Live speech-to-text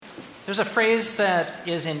There's a phrase that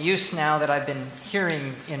is in use now that I've been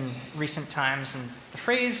hearing in recent times, and the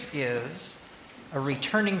phrase is a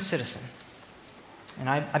returning citizen. And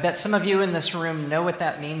I bet some of you in this room know what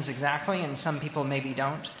that means exactly, and some people maybe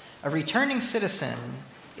don't. A returning citizen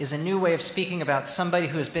is a new way of speaking about somebody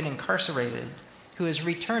who has been incarcerated, who is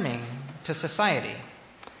returning to society.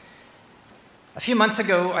 A few months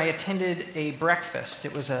ago, I attended a breakfast.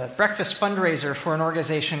 It was a breakfast fundraiser for an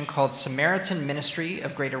organization called Samaritan Ministry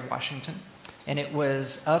of Greater Washington. And it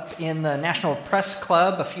was up in the National Press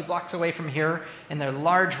Club, a few blocks away from here, in their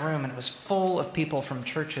large room. And it was full of people from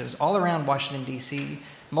churches all around Washington, D.C.,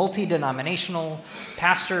 multi-denominational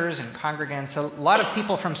pastors and congregants. A lot of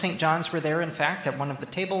people from St. John's were there, in fact, at one of the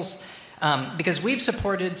tables, because we've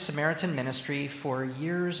supported Samaritan Ministry for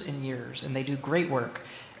years and years, and they do great work.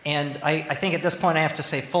 And I think at this point I have to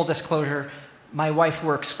say, full disclosure, my wife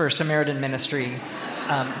works for Samaritan Ministry,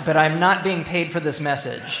 but I'm not being paid for this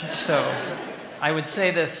message. So I would say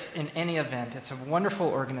this in any event. It's a wonderful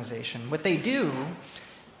organization. What they do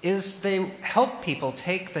is they help people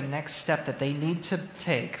take the next step that they need to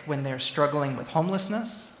take when they're struggling with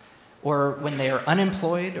homelessness or when they are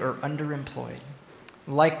unemployed or underemployed.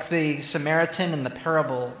 Like the Samaritan in the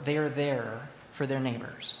parable, they are there for their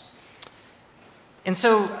neighbors. And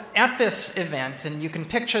so at this event, and you can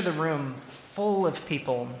picture the room full of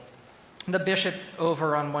people, the bishop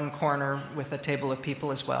over on one corner with a table of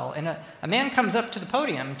people as well, and a man comes up to the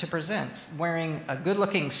podium to present wearing a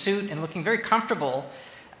good-looking suit and looking very comfortable.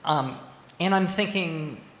 And I'm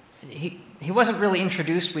thinking, he wasn't really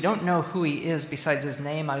introduced. We don't know who he is besides his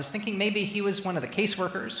name. I was thinking maybe he was one of the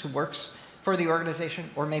caseworkers who works for the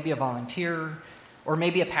organization, or maybe a volunteer, or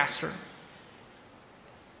maybe a pastor.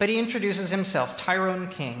 But he introduces himself, Tyrone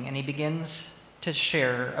King, and he begins to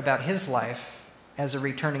share about his life as a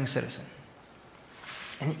returning citizen.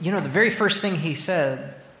 And you know, the very first thing he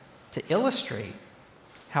said to illustrate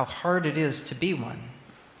how hard it is to be one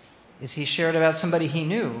is he shared about somebody he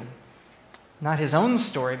knew, not his own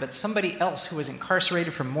story, but somebody else who was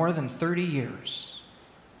incarcerated for more than 30 years.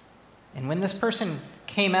 And when this person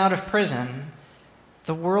came out of prison,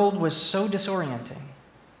 the world was so disorienting.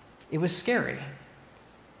 It was scary.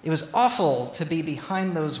 It was awful to be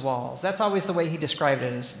behind those walls. That's always the way he described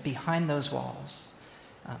it, is behind those walls.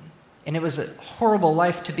 And it was a horrible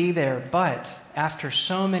life to be there, but after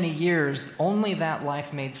so many years, only that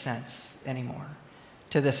life made sense anymore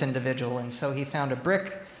to this individual. And so he found a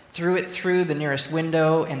brick, threw it through the nearest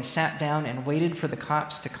window, and sat down and waited for the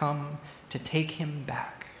cops to come to take him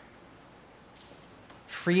back.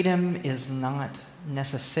 Freedom is not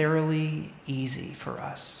necessarily easy for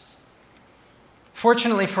us.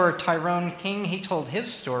 Fortunately for Tyrone King, he told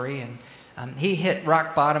his story, and he hit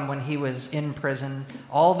rock bottom when he was in prison.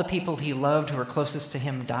 All the people he loved who were closest to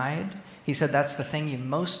him died. He said that's the thing you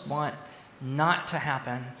most want not to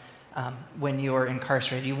happen when you're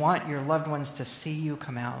incarcerated. You want your loved ones to see you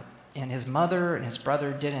come out. And his mother and his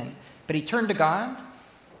brother didn't. But he turned to God,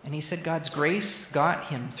 and he said God's grace got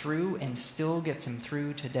him through and still gets him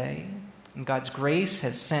through today. And God's grace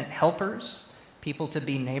has sent helpers, people to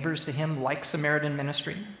be neighbors to him, like Samaritan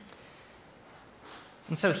Ministry.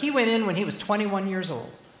 And so he went in when he was 21 years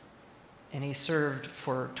old, and he served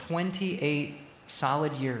for 28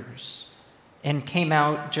 solid years and came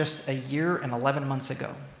out just a year and 11 months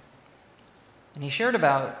ago. And he shared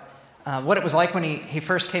about what it was like when he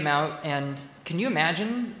first came out, and can you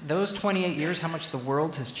imagine those 28 years, how much the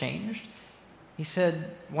world has changed? He said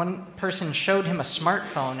one person showed him a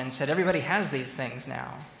smartphone and said, everybody has these things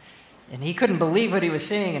now. And he couldn't believe what he was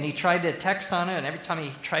seeing, and he tried to text on it, and every time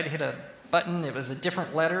he tried to hit a button, it was a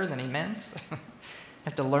different letter than he meant.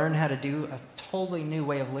 Had to learn how to do a totally new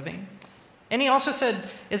way of living. And he also said,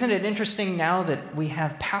 isn't it interesting now that we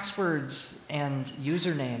have passwords and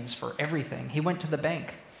usernames for everything? He went to the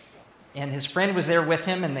bank, and his friend was there with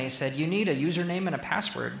him, and they said, you need a username and a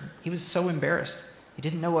password. He was so embarrassed. He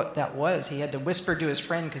didn't know what that was. He had to whisper to his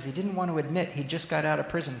friend because he didn't want to admit he just got out of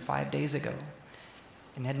prison 5 days ago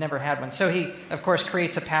and had never had one. So he, of course,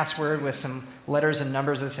 creates a password with some letters and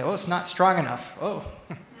numbers that say, oh, it's not strong enough. Oh,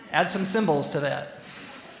 add some symbols to that.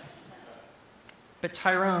 But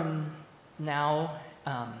Tyrone now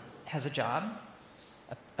has a job,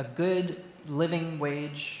 a good living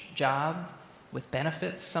wage job with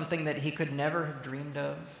benefits, something that he could never have dreamed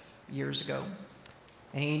of years ago.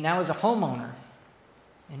 And he now is a homeowner,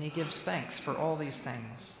 and he gives thanks for all these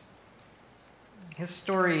things. His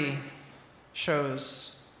story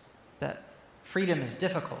shows that freedom is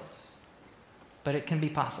difficult, but it can be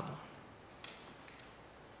possible.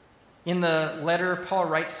 In the letter Paul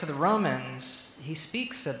writes to the Romans, he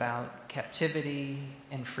speaks about captivity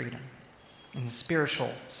and freedom. in the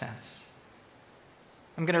spiritual sense.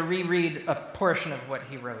 I'm going to reread a portion of what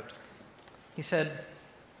he wrote. He said,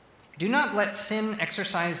 "Do not let sin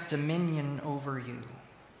exercise dominion over you,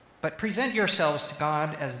 but present yourselves to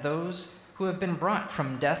God as those who have been brought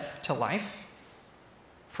from death to life.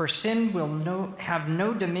 For sin will have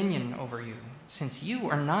no dominion over you, since you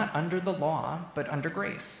are not under the law, but under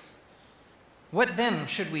grace. What then?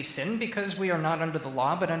 Should we sin because we are not under the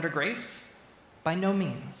law, but under grace? By no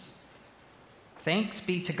means. Thanks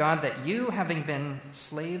be to God that you, having been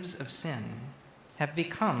slaves of sin, have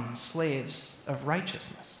become slaves of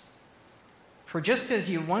righteousness. For just as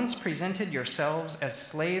you once presented yourselves as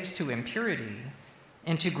slaves to impurity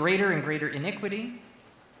and to greater and greater iniquity,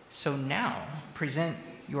 so now present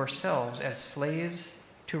yourselves as slaves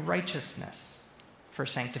to righteousness for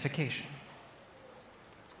sanctification."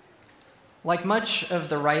 Like much of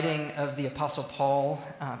the writing of the Apostle Paul,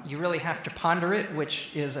 you really have to ponder it, which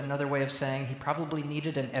is another way of saying he probably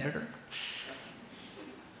needed an editor.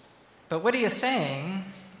 But what he is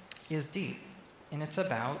saying is deep, and it's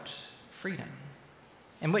about freedom.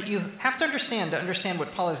 And what you have to understand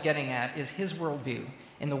what Paul is getting at is his worldview.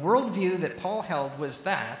 And the worldview that Paul held was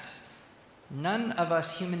that none of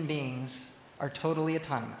us human beings are totally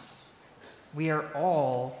autonomous. We are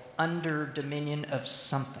all under dominion of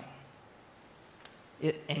something.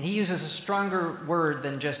 And he uses a stronger word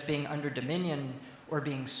than just being under dominion or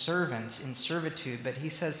being servants in servitude, but he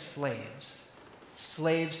says slaves.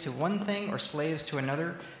 Slaves to one thing or slaves to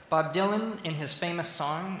another. Bob Dylan, in his famous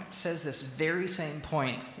song, says this very same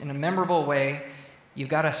point in a memorable way. You've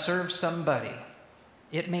got to serve somebody.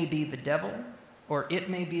 It may be the devil or it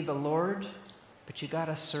may be the Lord, but you got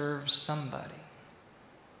to serve somebody.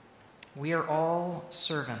 We are all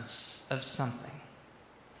servants of something.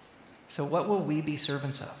 So what will we be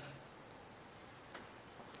servants of?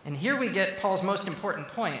 And here we get Paul's most important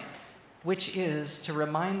point, which is to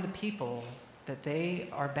remind the people that they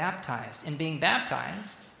are baptized. In being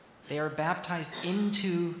baptized, they are baptized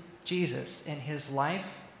into Jesus and his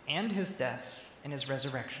life and his death and his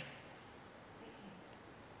resurrection.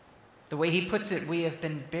 The way he puts it, we have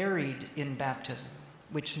been buried in baptism,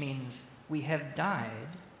 which means we have died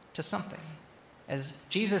to something. As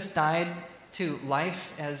Jesus died to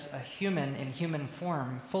life as a human in human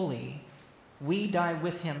form fully, we die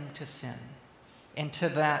with him to sin and to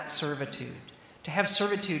that servitude, to have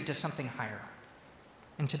servitude to something higher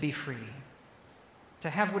and to be free, to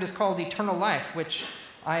have what is called eternal life, which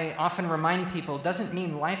I often remind people doesn't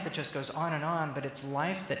mean life that just goes on, but it's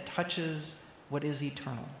life that touches what is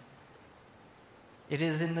eternal. It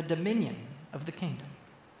is in the dominion of the kingdom.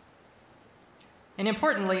 And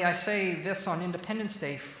importantly, I say this on Independence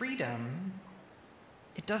Day, freedom,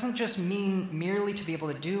 it doesn't just mean merely to be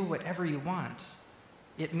able to do whatever you want.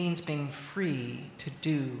 It means being free to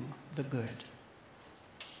do the good.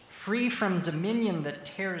 Free from dominion that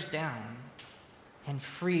tears down and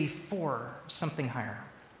free for something higher.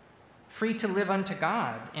 Free to live unto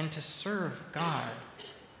God and to serve God.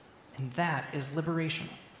 And that is liberation.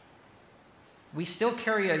 We still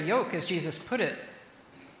carry a yoke, as Jesus put it,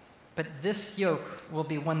 but this yoke will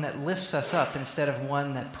be one that lifts us up instead of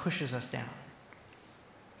one that pushes us down.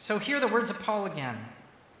 So hear the words of Paul again,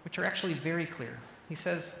 which are actually very clear. He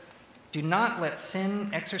says, "Do not let sin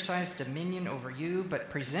exercise dominion over you, but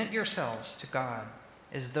present yourselves to God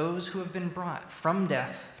as those who have been brought from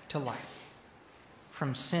death to life.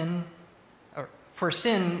 For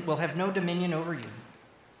sin will have no dominion over you,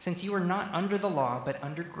 since you are not under the law, but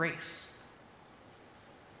under grace."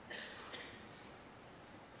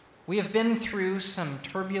 We have been through some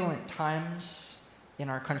turbulent times in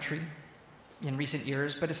our country in recent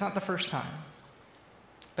years, but it's not the first time.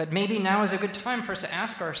 But maybe now is a good time for us to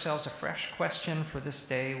ask ourselves a fresh question for this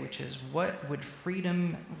day, which is, what would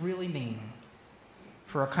freedom really mean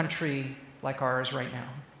for a country like ours right now?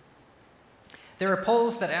 There are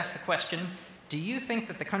polls that ask the question, do you think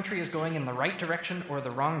that the country is going in the right direction or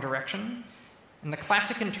the wrong direction? And the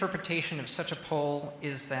classic interpretation of such a poll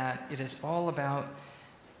is that it is all about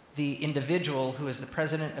the individual who is the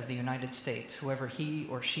president of the United States, whoever he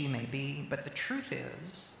or she may be. But the truth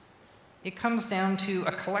is, it comes down to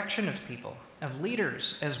a collection of people, of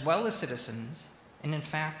leaders as well as citizens, and in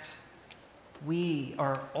fact, we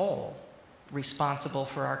are all responsible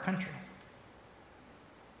for our country.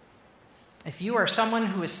 If you are someone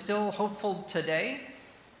who is still hopeful today,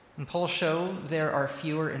 and polls show there are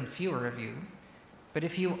fewer and fewer of you, but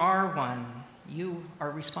if you are one, you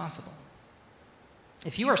are responsible.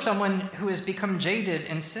 If you are someone who has become jaded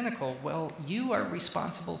and cynical, well, you are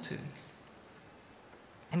responsible too.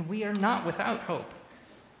 And we are not without hope.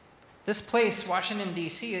 This place, Washington,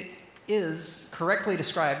 D.C., is correctly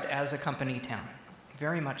described as a company town,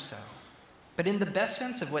 very much so. But in the best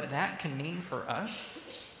sense of what that can mean for us,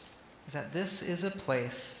 is that this is a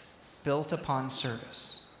place built upon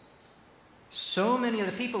service. So many of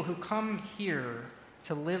the people who come here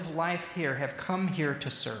to live life here have come here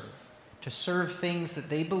to serve things that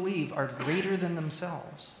they believe are greater than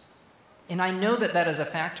themselves. And I know that that is a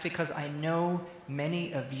fact because I know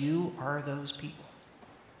many of you are those people.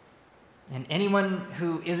 And anyone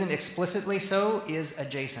who isn't explicitly so is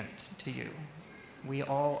adjacent to you. We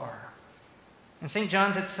all are. And St.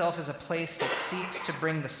 John's itself is a place that seeks to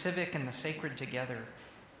bring the civic and the sacred together.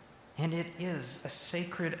 And it is a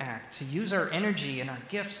sacred act to use our energy and our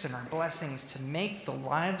gifts and our blessings to make the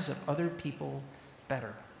lives of other people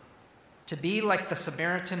better. To be like the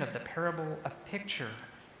Samaritan of the parable, a picture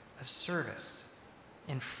of service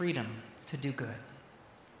and freedom to do good.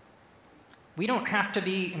 We don't have to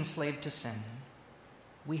be enslaved to sin.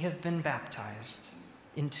 We have been baptized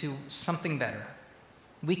into something better.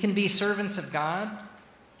 We can be servants of God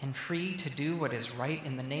and free to do what is right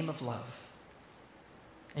in the name of love.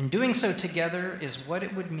 And doing so together is what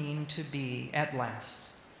it would mean to be, at last,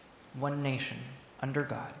 one nation under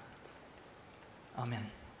God.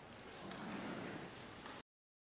 Amen.